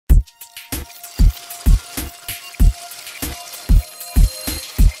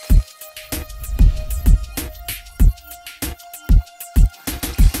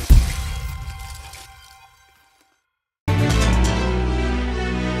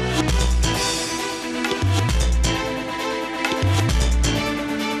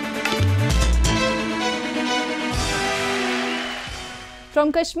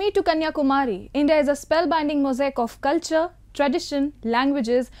From Kashmir to Kanyakumari, India is a spellbinding mosaic of culture, tradition,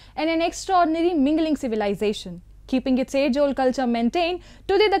 languages, and an extraordinary mingling civilization. Keeping its age-old culture maintained,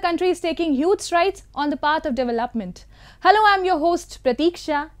 today the country is taking huge strides on the path of development. Hello, I'm your host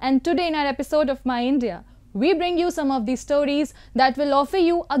Pratiksha, and today in our episode of My India, we bring you some of these stories that will offer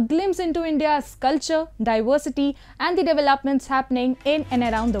you a glimpse into India's culture, diversity, and the developments happening in and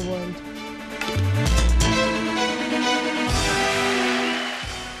around the world.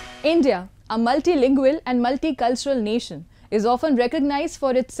 India, a multilingual and multicultural nation, is often recognized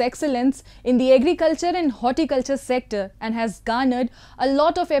for its excellence in the agriculture and horticulture sector and has garnered a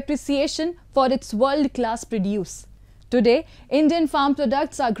lot of appreciation for its world-class produce. Today, Indian farm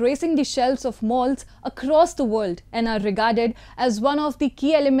products are gracing the shelves of malls across the world and are regarded as one of the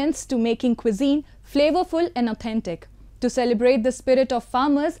key elements to making cuisine flavorful and authentic. To celebrate the spirit of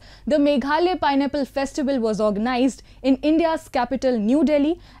farmers, the Meghalaya Pineapple Festival was organized in India's capital New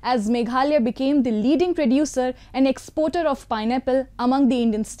Delhi as Meghalaya became the leading producer and exporter of pineapple among the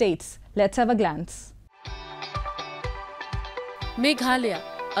Indian states. Let's have a glance. Meghalaya,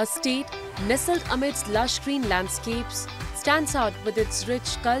 a state nestled amidst lush green landscapes, stands out with its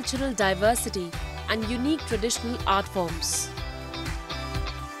rich cultural diversity and unique traditional art forms.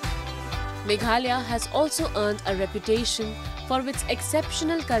 Meghalaya has also earned a reputation for its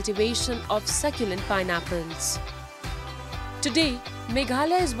exceptional cultivation of succulent pineapples. Today,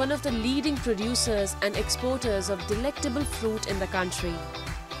 Meghalaya is one of the leading producers and exporters of delectable fruit in the country.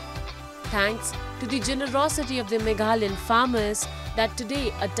 Thanks to the generosity of the Meghalayan farmers, that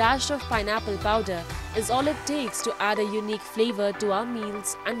today a dash of pineapple powder is all it takes to add a unique flavor to our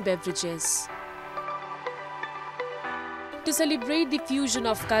meals and beverages. To celebrate the fusion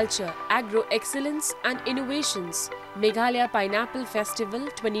of culture, agro-excellence and innovations, Meghalaya Pineapple Festival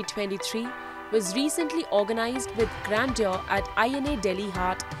 2023 was recently organized with grandeur at INA Delhi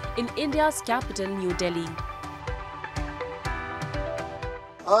Heart in India's capital New Delhi.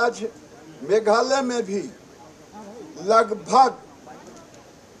 आज मेघालय में भी लगभग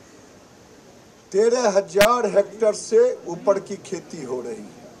 13,000 hectare से ऊपर की खेती हो रही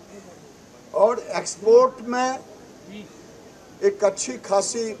है और एक्सपोर्ट में एक अच्छी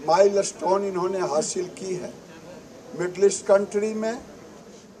खासी माइलस्टोन इन्होंने हासिल की है मिडिल ईस्ट कंट्री में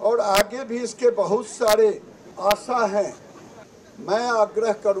और आगे भी इसके बहुत सारे आशा हैं। मैं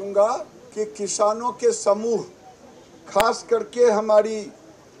आग्रह करूंगा कि किसानों के समूह, खास करके हमारी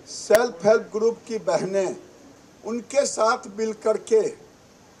सेल्फ हेल्प ग्रुप की बहनें, उनके साथ मिल करके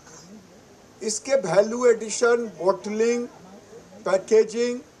इसके value addition, bottling,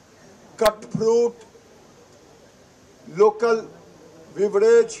 packaging, cut fruit, local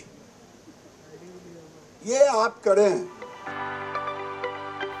beverage, ये आप करें।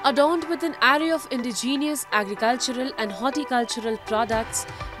 Adorned with an array of indigenous agricultural and horticultural products,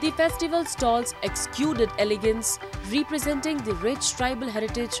 the festival stalls exuded elegance, representing the rich tribal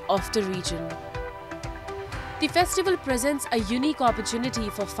heritage of the region. The festival presents a unique opportunity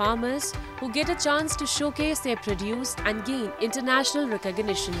for farmers who get a chance to showcase their produce and gain international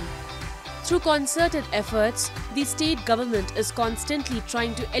recognition. Through concerted efforts, the state government is constantly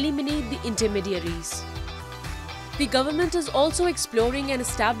trying to eliminate the intermediaries. The government is also exploring and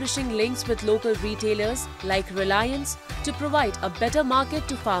establishing links with local retailers like Reliance to provide a better market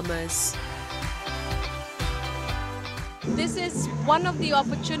to farmers. This is one of the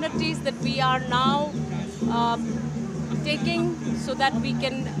opportunities that we are now taking so that we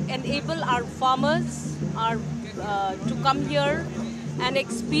can enable our farmers to come here and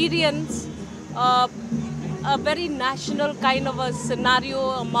experience a very national kind of a scenario,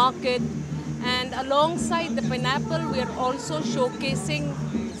 a market. And alongside the pineapple, we are also showcasing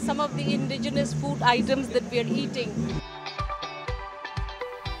some of the indigenous food items that we are eating.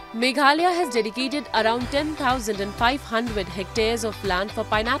 Meghalaya has dedicated around 10,500 hectares of land for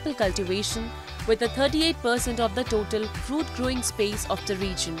pineapple cultivation, with a 38% of the total fruit growing space of the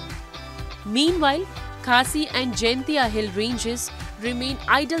region. Meanwhile, Khasi and Jaintia hill ranges remain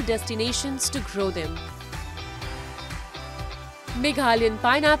ideal destinations to grow them. Meghalayan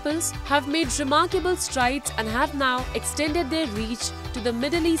pineapples have made remarkable strides and have now extended their reach to the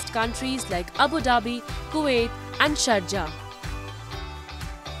Middle East countries like Abu Dhabi, Kuwait and Sharjah.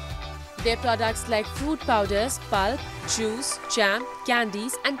 Their products like fruit powders, pulp, juice, jam,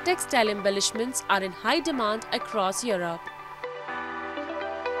 candies and textile embellishments are in high demand across Europe.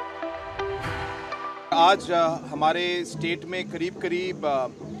 आज हमारे state में करीब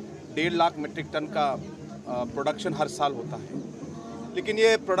 1.5 lakh metric ton का production हर साल होता है, लेकिन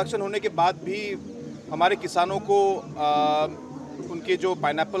ये प्रोडक्शन होने के बाद भी हमारे किसानों को उनके जो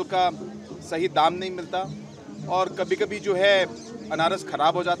पाइनएप्पल का सही दाम नहीं मिलता और कभी-कभी जो है अनारस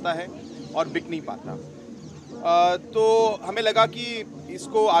ख़राब हो जाता है और बिक नहीं पाता। तो हमें लगा कि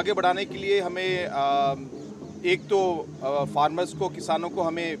इसको आगे बढ़ाने के लिए हमें एक तो फार्मर्स को, किसानों को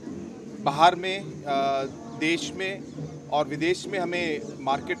हमें बाहर में, देश में और विदेश में हमें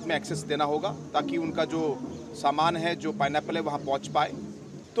मार्केट में एक्सेस देना होगा ताकि उनका जो सामान है, जो पाइनएप्पल है, वहाँ पहुँच पाए।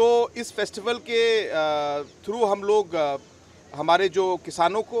 तो इस फेस्टिवल के थ्रू हम लोग हमारे जो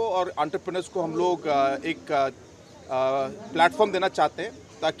किसानों को और एंटरप्रेन्योर्स को हम लोग एक प्लेटफॉर्म देना चाहते हैं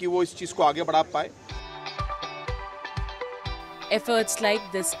ताकि वो इस चीज़ को आगे बढ़ा पाए। Efforts like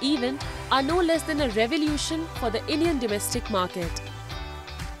this event are no less than a revolution for the Indian domestic market.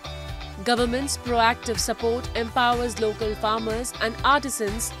 Government's proactive support empowers local farmers and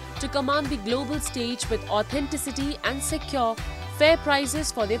artisans to command the global stage with authenticity and secure fair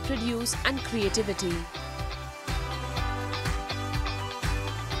prices for their produce and creativity.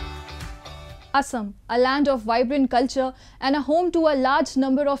 Assam, a land of vibrant culture and a home to a large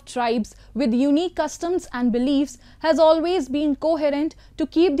number of tribes with unique customs and beliefs, has always been coherent to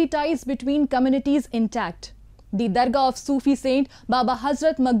keep the ties between communities intact. The Dargah of Sufi Saint Baba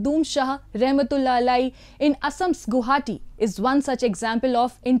Hazrat Makhdoom Shah Rahmatullah Alai in Assam's Guwahati is one such example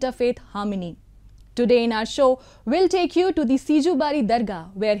of interfaith harmony. Today in our show, we'll take you to the Sijubari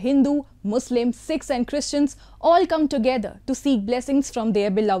Dargah, where Hindu, Muslim, Sikhs and Christians all come together to seek blessings from their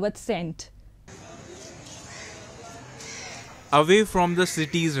beloved saint. Away from the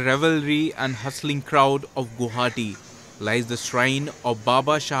city's revelry and hustling crowd of Guwahati lies the shrine of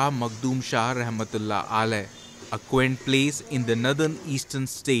Baba Shah Makhdoom Shah Rahmatullah Alai, a quaint place in the northern eastern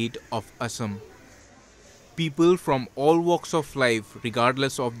state of Assam. People from all walks of life,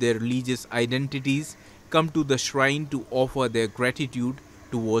 regardless of their religious identities, come to the shrine to offer their gratitude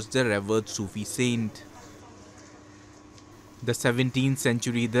towards the revered Sufi saint. The 17th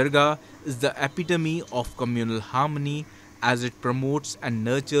century Dargah is the epitome of communal harmony as it promotes and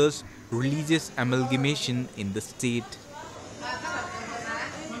nurtures religious amalgamation in the state.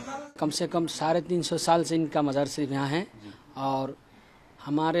 कम से कम 350 साल से इनका मज़ार शरीफ यहाँ है और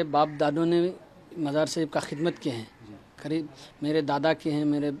हमारे बाप दादों ने मज़ार शरीफ का खिदमत किए हैं। करीब मेरे दादा के हैं,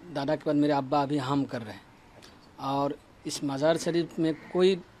 मेरे दादा के बाद मेरे अब्बा अभी हम कर रहे हैं और इस मज़ार शरीफ में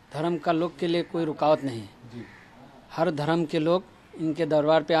कोई धर्म का लोग के लिए कोई रुकावट नहीं है। हर धर्म के लोग इनके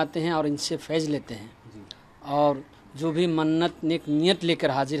दरबार पे आते हैं और इनसे फैज़ लेते हैं और जो भी मन्नत नेक नियत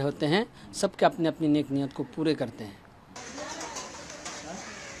लेकर हाजिर होते हैं, सबके अपने अपनी नेक नियत को पूरे करते हैं।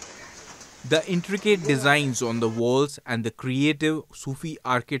 The intricate designs on the walls and the creative Sufi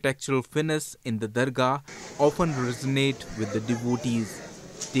architectural finesse in the Dargah often resonate with the devotees,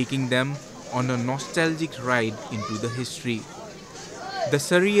 taking them on a nostalgic ride into the history. The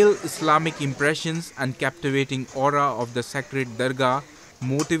surreal Islamic impressions and captivating aura of the sacred Dargah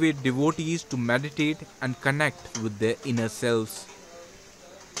motivate devotees to meditate and connect with their inner selves.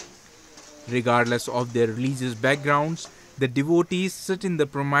 Regardless of their religious backgrounds, the devotees sit in the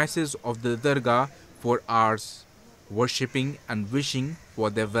premises of the Dargah for hours, worshipping and wishing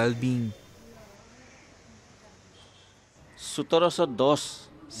for their well-being. 1710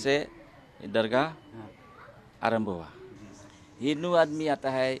 से दरगाह आरंभ हुआ। हिंदू आदमी आता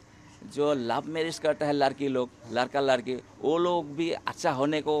है जो love marriage करता है, लड़की लोग, लड़का लड़की, वो लोग भी अच्छा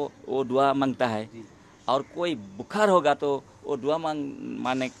होने को वो दुआ मांगता है और कोई बुखार होगा तो वो दुआ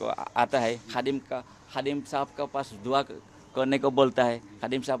मांगने को आता है। खादिम साहब का पास दुआ करने को बोलता है,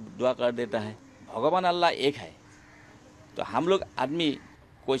 खादिम साहब दुआ कर देता है। भगवान अल्लाह एक है। तो हम लोग आदमी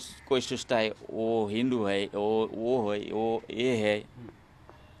कोई सोचता है वो हिंदू है, वो है, वो ये है,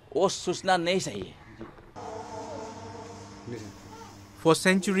 वो सोचना नहीं सही है। For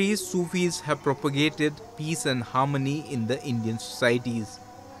centuries, Sufis have propagated peace and harmony in the Indian societies.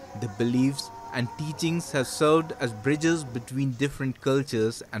 The beliefs and teachings have served as bridges between different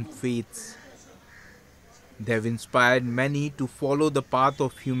cultures and faiths. They have inspired many to follow the path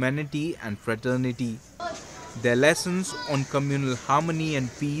of humanity and fraternity. Their lessons on communal harmony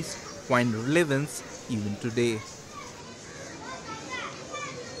and peace find relevance even today.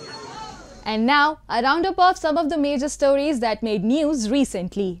 And now, a roundup of some of the major stories that made news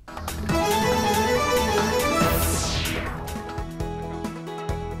recently.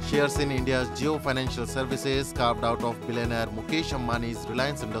 Shares in India's Jio Financial Services, carved out of billionaire Mukesh Ambani's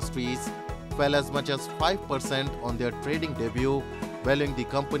Reliance Industries, fell as much as 5% on their trading debut, valuing the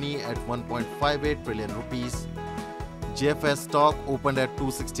company at 1.58 trillion rupees. JFS stock opened at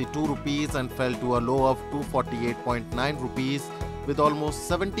 262 rupees and fell to a low of 248.9 rupees, with almost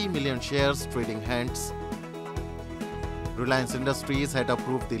 70 million shares trading hands. Reliance Industries had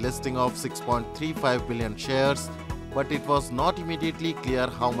approved the listing of 6.35 billion shares, but it was not immediately clear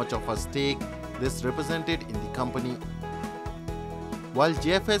how much of a stake this represented in the company. While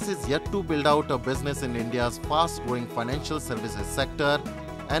JFS is yet to build out a business in India's fast-growing financial services sector,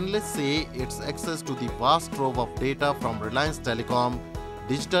 analysts say its access to the vast trove of data from Reliance Telecom,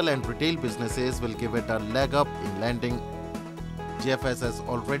 digital and retail businesses will give it a leg up in lending. JFS has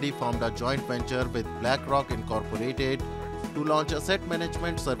already formed a joint venture with BlackRock Incorporated to launch asset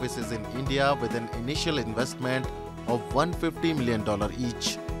management services in India with an initial investment of $150 million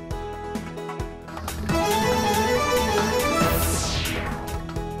each.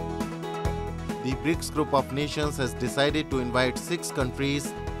 The BRICS group of nations has decided to invite 6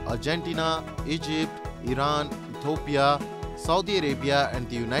 countries, Argentina, Egypt, Iran, Ethiopia, Saudi Arabia and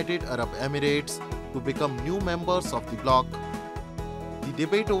the United Arab Emirates to become new members of the bloc. The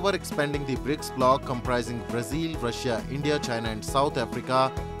debate over expanding the BRICS bloc, comprising Brazil, Russia, India, China and South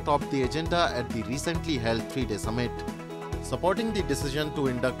Africa, topped the agenda at the recently held 3-day summit. Supporting the decision to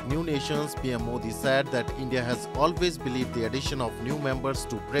induct new nations, PM Modi said that India has always believed the addition of new members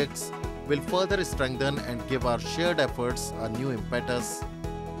to BRICS will further strengthen and give our shared efforts a new impetus.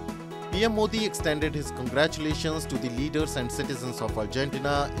 PM Modi extended his congratulations to the leaders and citizens of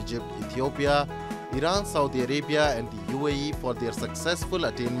Argentina, Egypt, Ethiopia, Iran, Saudi Arabia and the UAE for their successful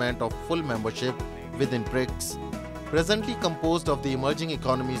attainment of full membership within BRICS. Presently composed of the emerging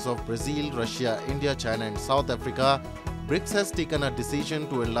economies of Brazil, Russia, India, China and South Africa, BRICS has taken a decision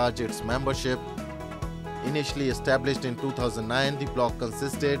to enlarge its membership. Initially established in 2009, the bloc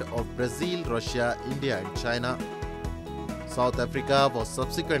consisted of Brazil, Russia, India and China. South Africa was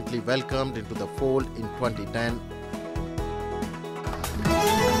subsequently welcomed into the fold in 2010.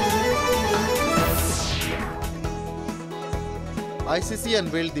 ICC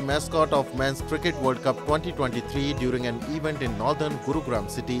unveiled the mascot of Men's Cricket World Cup 2023 during an event in northern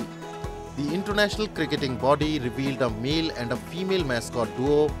Gurugram city. The international cricketing body revealed a male and a female mascot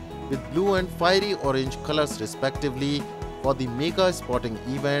duo with blue and fiery orange colors respectively for the mega sporting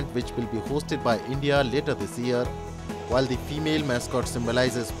event which will be hosted by India later this year. While the female mascot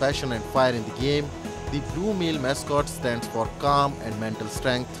symbolizes passion and fire in the game, the blue male mascot stands for calm and mental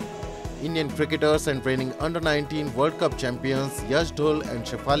strength. Indian cricketers and reigning under-19 World Cup champions Yash Dhul and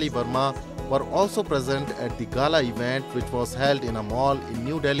Shefali Verma were also present at the gala event which was held in a mall in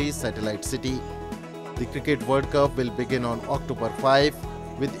New Delhi's satellite city. The Cricket World Cup will begin on October 5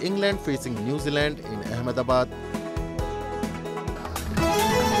 with England facing New Zealand in Ahmedabad.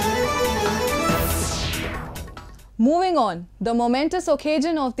 Moving on, the momentous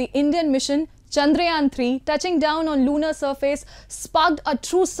occasion of the Indian mission Chandrayaan-3 touching down on lunar surface sparked a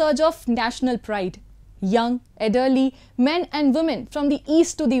true surge of national pride. Young, elderly, men and women from the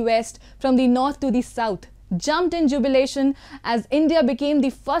east to the west, from the north to the south, jumped in jubilation as India became the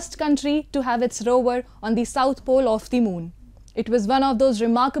first country to have its rover on the south pole of the moon. It was one of those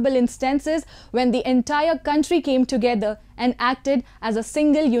remarkable instances when the entire country came together and acted as a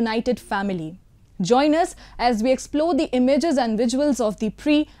single united family. Join us as we explore the images and visuals of the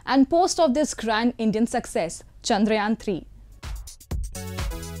pre and post of this grand Indian success, Chandrayaan-3.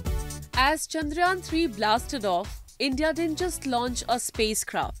 As Chandrayaan-3 blasted off, India didn't just launch a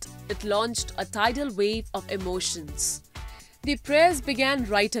spacecraft, it launched a tidal wave of emotions. The prayers began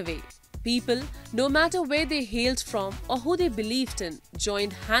right away. People, no matter where they hailed from or who they believed in,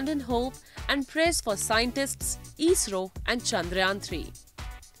 joined hand in hope and prayers for scientists, ISRO and Chandrayaan-3.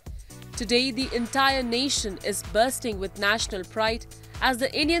 Today, the entire nation is bursting with national pride as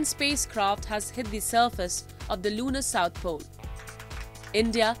the Indian spacecraft has hit the surface of the lunar South Pole.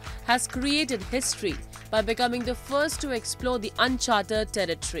 India has created history by becoming the first to explore the uncharted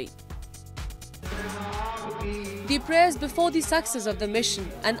territory. The prayers before the success of the mission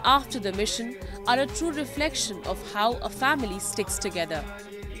and after the mission are a true reflection of how a family sticks together.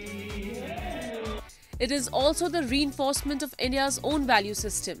 It is also the reinforcement of India's own value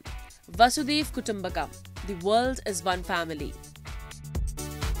system, Vasudev Kutumbakam, the world is one family.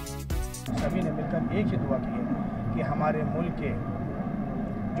 सभी ने मिलकर एक ही दुआ की है कि हमारे मुल्क के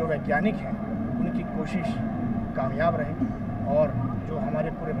जो वैज्ञानिक हैं उनकी कोशिश कामयाब रहे और जो हमारे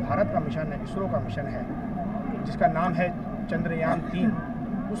पूरे भारत का मिशन है, इसरो का मिशन है जिसका नाम है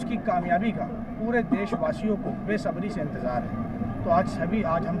चंद्रयान-3, उसकी कामयाबी का पूरे देशवासियों को बेसब्री से इंतज़ार है। तो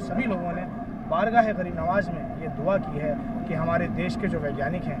आज हम सभी लोगों ने बारगाह गरीब नवाज में ये दुआ की है कि हमारे देश के जो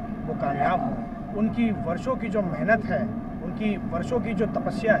वैज्ञानिक हैं वो कामयाब हों, उनकी वर्षों की जो मेहनत है, उनकी वर्षों की जो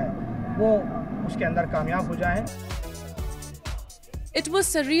तपस्या है वो उसके अंदर कामयाब हो जाएं। It was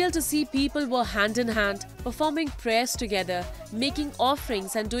surreal to see people were hand in hand, performing prayers together, making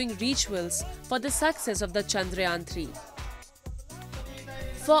offerings and doing rituals for the success of the Chandrayaan-3.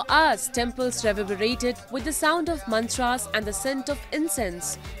 For hours, temples reverberated with the sound of mantras and the scent of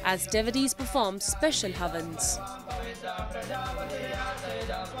incense as devotees performed special havans.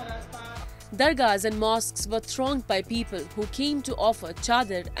 Dargahs and mosques were thronged by people who came to offer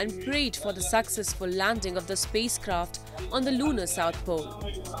chadar and prayed for the successful landing of the spacecraft on the lunar South Pole.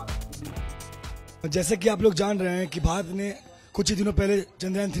 जैसे कि आप लोग जान रहे हैं कि भारत ने कुछ ही दिनों पहले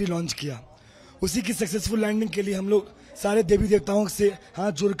चंद्रयान 3 लॉन्च किया। उसी की सक्सेसफुल लैंडिंग के लिए हम लोग सारे देवी देवताओं से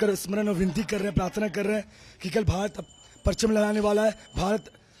हाथ जोड़कर स्मरण और विनती कर रहे हैं, प्रार्थना कर रहे हैं कि कल भारत परचम लहराने वाला है।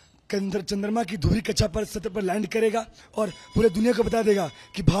 भारत चंद्रमा की ध्रुवीय कक्षा पर सतह पर लैंड करेगा और पूरे दुनिया को बता देगा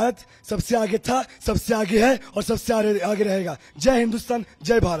कि भारत सबसे आगे था, सबसे आगे है और सबसे आगे रहेगा। जय हिंदुस्तान,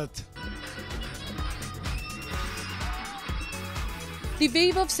 जय Bharat. The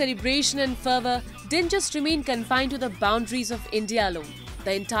wave of celebration and fervour didn't just remain confined to the boundaries of India alone.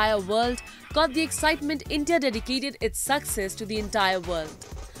 The entire world got the excitement India dedicated its success to the entire world,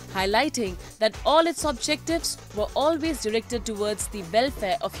 highlighting that all its objectives were always directed towards the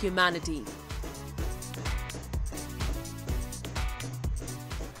welfare of humanity.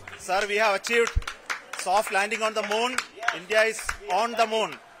 Sir, we have achieved soft landing on the moon. India is on the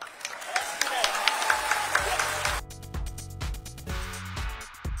moon.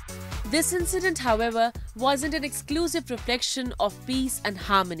 This incident, however, wasn't an exclusive reflection of peace and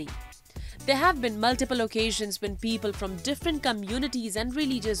harmony. There have been multiple occasions when people from different communities and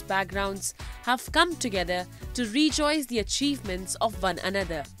religious backgrounds have come together to rejoice the achievements of one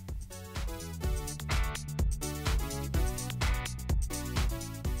another.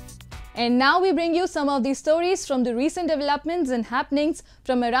 And now we bring you some of the stories from the recent developments and happenings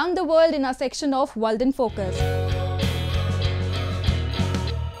from around the world in our section of World in Focus.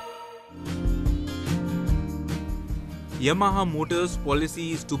 Yamaha Motors'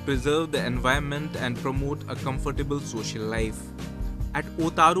 policy is to preserve the environment and promote a comfortable social life. At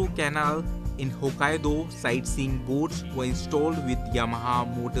Otaru Canal in Hokkaido, sightseeing boats were installed with Yamaha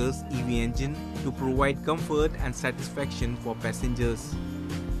Motors EV engine to provide comfort and satisfaction for passengers.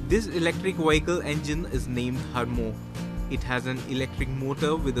 This electric vehicle engine is named Harmo. It has an electric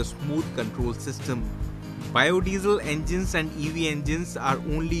motor with a smooth control system. Biodiesel engines and EV engines are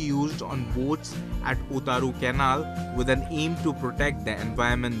only used on boats at Otaru Canal with an aim to protect the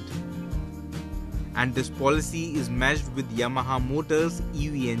environment. And this policy is matched with Yamaha Motors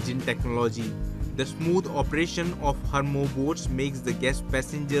EV engine technology. The smooth operation of Harmo boats makes the guest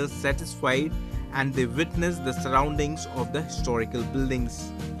passengers satisfied and they witness the surroundings of the historical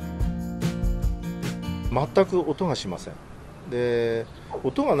buildings. 全く音がしません。で、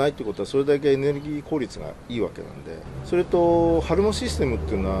音がないってことはそれだけエネルギー効率がいいわけなんで、それとハルモシステムっ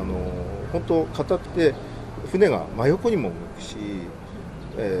ていうのは本当片手で船が真横にも動くし、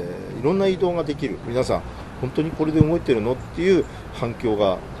いろんな移動ができる。皆さん本当にこれで動いてるのっていう反響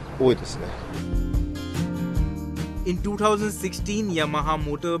が多いですね。In 2016, Yamaha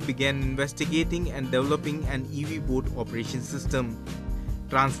Motor began investigating and developing an EV boat operation system.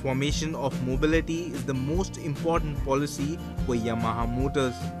 Transformation of mobility is the most important policy for Yamaha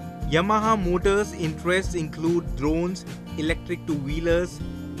Motors. Yamaha Motors' interests include drones, electric two-wheelers,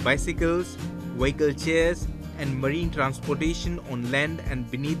 bicycles, vehicle chairs, and marine transportation on land and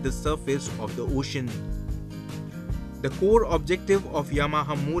beneath the surface of the ocean. The core objective of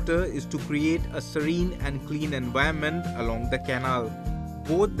Yamaha Motor is to create a serene and clean environment along the canal.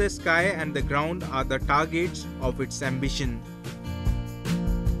 Both the sky and the ground are the targets of its ambition.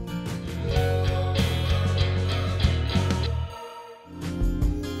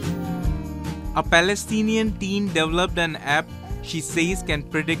 A Palestinian teen developed an app she says can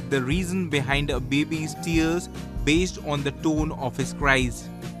predict the reason behind a baby's tears based on the tone of his cries.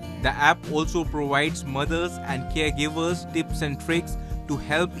 The app also provides mothers and caregivers tips and tricks to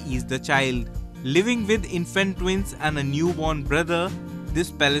help ease the child. Living with infant twins and a newborn brother, this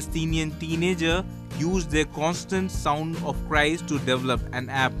Palestinian teenager used their constant sound of cries to develop an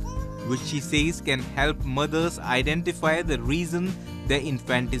app, which she says can help mothers identify the reason their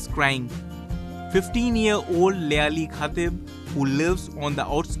infant is crying. 15-year-old Leali Khatib, who lives on the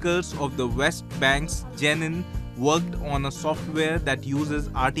outskirts of the West Bank's Jenin, worked on a software that uses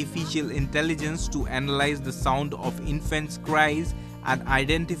artificial intelligence to analyze the sound of infants' cries and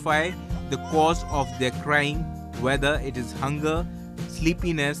identify the cause of their crying, whether it is hunger,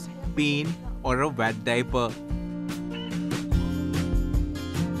 sleepiness, pain, or a wet diaper.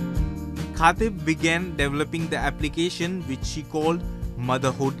 Khatib began developing the application, which she called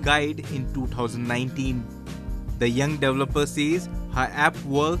Motherhood Guide, in 2019. The young developer says her app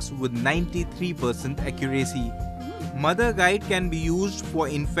works with 93% accuracy. Mother Guide can be used for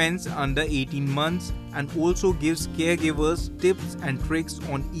infants under 18 months and also gives caregivers tips and tricks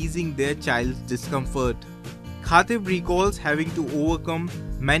on easing their child's discomfort. Khatib recalls having to overcome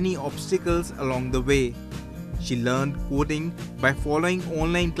many obstacles along the way. She learned coding by following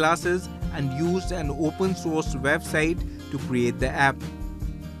online classes and used an open source website to create the app.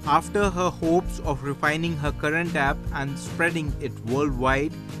 After her hopes of refining her current app and spreading it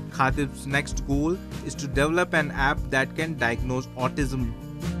worldwide, Khatib's next goal is to develop an app that can diagnose autism.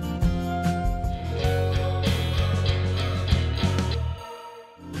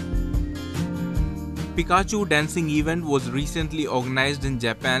 Pikachu dancing event was recently organized in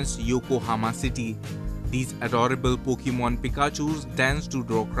Japan's Yokohama city. These adorable Pokemon Pikachus dance to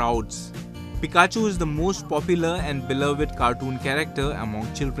draw crowds. Pikachu is the most popular and beloved cartoon character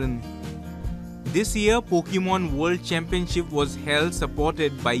among children. This year, Pokemon World Championship was held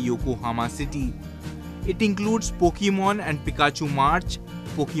supported by Yokohama City. It includes Pokemon and Pikachu March,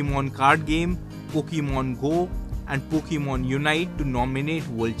 Pokemon Card Game, Pokemon Go, and Pokemon Unite to nominate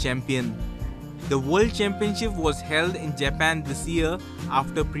World Champion. The World Championship was held in Japan this year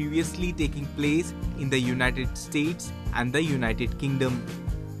after previously taking place in the United States and the United Kingdom.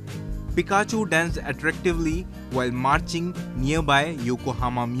 Pikachu danced attractively while marching nearby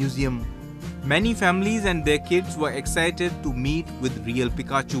Yokohama Museum. Many families and their kids were excited to meet with real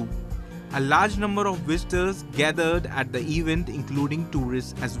Pikachu. A large number of visitors gathered at the event, including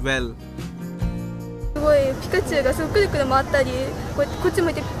tourists as well. すごいピカチュウがくるくる回ったり、こっち向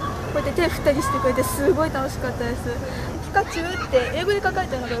いてこうやって手振ったりしてくれてすごい楽しかったです。ピカチュウって英語で書かれ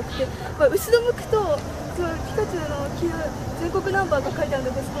てるのがよくて、これ後ろ向くとそのピカチュウの全国ナンバーが書いてある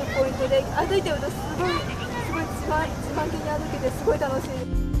のがすごいポイントで、歩いてるとすごい自慢げに歩けてすごい楽しい。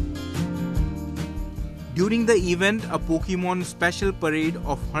During the event, a Pokemon special parade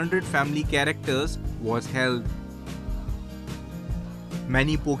of 100 family characters was held.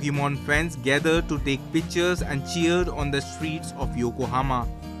 Many Pokemon fans gathered to take pictures and cheered on the streets of Yokohama.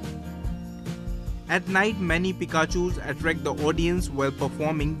 At night, many Pikachus attract the audience while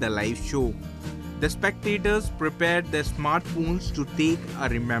performing the live show. The spectators prepared their smartphones to take a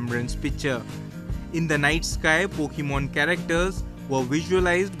remembrance picture. In the night sky, Pokemon characters were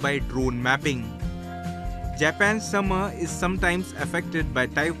visualized by drone mapping. Japan's summer is sometimes affected by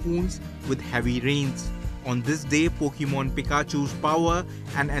typhoons with heavy rains. On this day, Pokemon Pikachu's power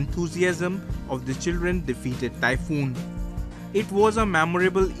and enthusiasm of the children defeated typhoon. It was a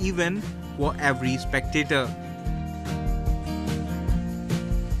memorable event for every spectator.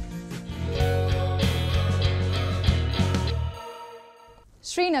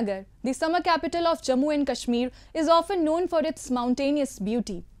 Srinagar, the summer capital of Jammu and Kashmir, is often known for its mountainous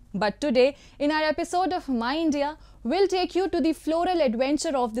beauty. But today, in our episode of My India, we'll take you to the floral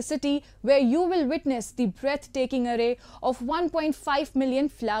adventure of the city where you will witness the breathtaking array of 1.5 million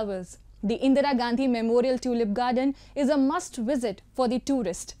flowers. The Indira Gandhi Memorial Tulip Garden is a must visit for the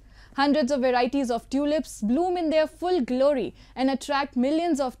tourist. Hundreds of varieties of tulips bloom in their full glory and attract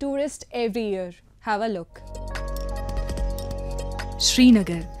millions of tourists every year. Have a look.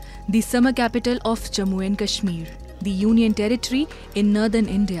 Srinagar, the summer capital of Jammu and Kashmir, the Union Territory in northern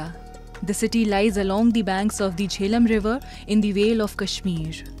India. The city lies along the banks of the Jhelum River in the Vale of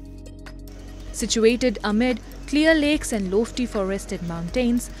Kashmir. Situated amid clear lakes and lofty forested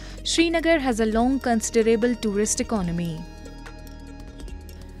mountains, Srinagar has a long considerable tourist economy.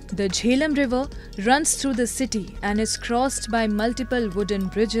 The Jhelum River runs through the city and is crossed by multiple wooden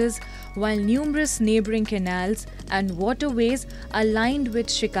bridges, while numerous neighbouring canals and waterways are lined with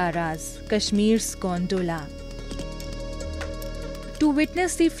shikaras, Kashmir's gondola. To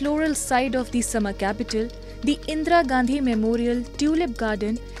witness the floral side of the summer capital, the Indira Gandhi Memorial Tulip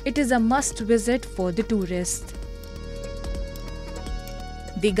Garden, it is a must visit for the tourist.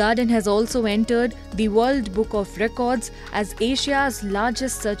 The garden has also entered the World Book of Records as Asia's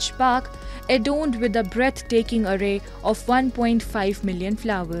largest such park, adorned with a breathtaking array of 1.5 million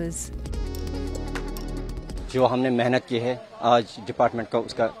flowers. जो हमने मेहनत की है आज department को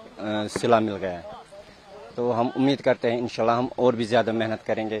उसका सिला मिल गया है, तो हम उम्मीद करते हैं इंशाल्लाह हम और भी ज़्यादा मेहनत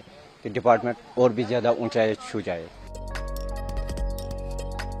करेंगे कि डिपार्टमेंट और भी ज़्यादा ऊंचाई छू जाए.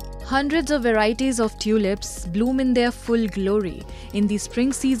 Hundreds of varieties of tulips bloom in their full glory in the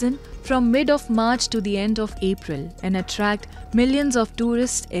spring season from mid of March to the end of April and attract millions of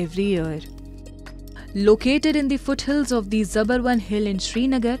tourists every year. Located in the foothills of the Zabarwan Hill in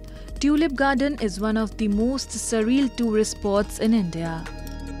Srinagar, Tulip Garden is one of the most surreal tourist spots in India.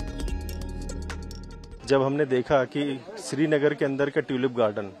 जब हमने देखा कि श्रीनगर के अंदर का tulip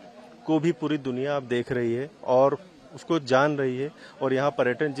garden को भी पूरी दुनिया अब देख रही है और उसको जान रही है और यहाँ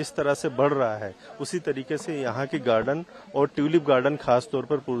पर्यटन जिस तरह से बढ़ रहा है उसी तरीके से यहाँ के गार्डन और ट्यूलिप गार्डन खास तौर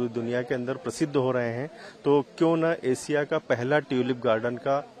पर पूरी दुनिया के अंदर प्रसिद्ध हो रहे हैं, तो क्यों न एशिया का पहला ट्यूलिप गार्डन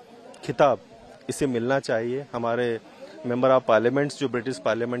का खिताब इसे मिलना चाहिए. हमारे मेंबर ऑफ पार्लियामेंट्स जो ब्रिटिश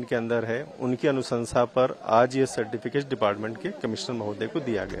पार्लियामेंट के अंदर है उनकी अनुशंसा पर आज ये सर्टिफिकेट डिपार्टमेंट के कमिश्नर महोदय को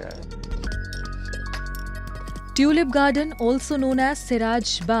दिया गया है. Tulip Garden, also known as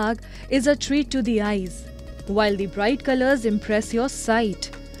Siraj Bagh, is a treat to the eyes. While the bright colors impress your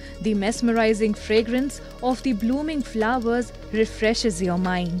sight, the mesmerizing fragrance of the blooming flowers refreshes your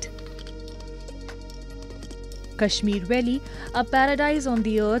mind. Kashmir Valley, a paradise on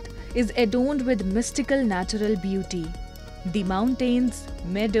the earth, is adorned with mystical natural beauty. The mountains,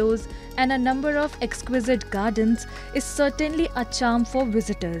 meadows, and a number of exquisite gardens is certainly a charm for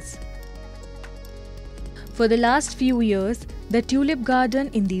visitors. For the last few years, the Tulip Garden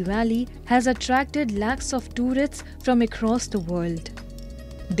in the valley has attracted lakhs of tourists from across the world.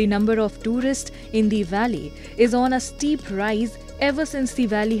 The number of tourists in the valley is on a steep rise ever since the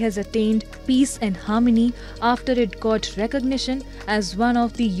valley has attained peace and harmony after it got recognition as one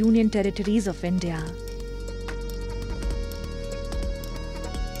of the Union Territories of India.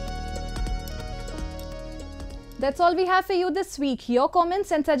 That's all we have for you this week. Your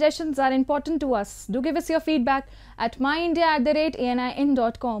comments and suggestions are important to us. Do give us your feedback at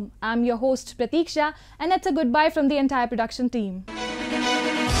myindia@anin.com. I'm your host Pratiksha, and it's a goodbye from the entire production team.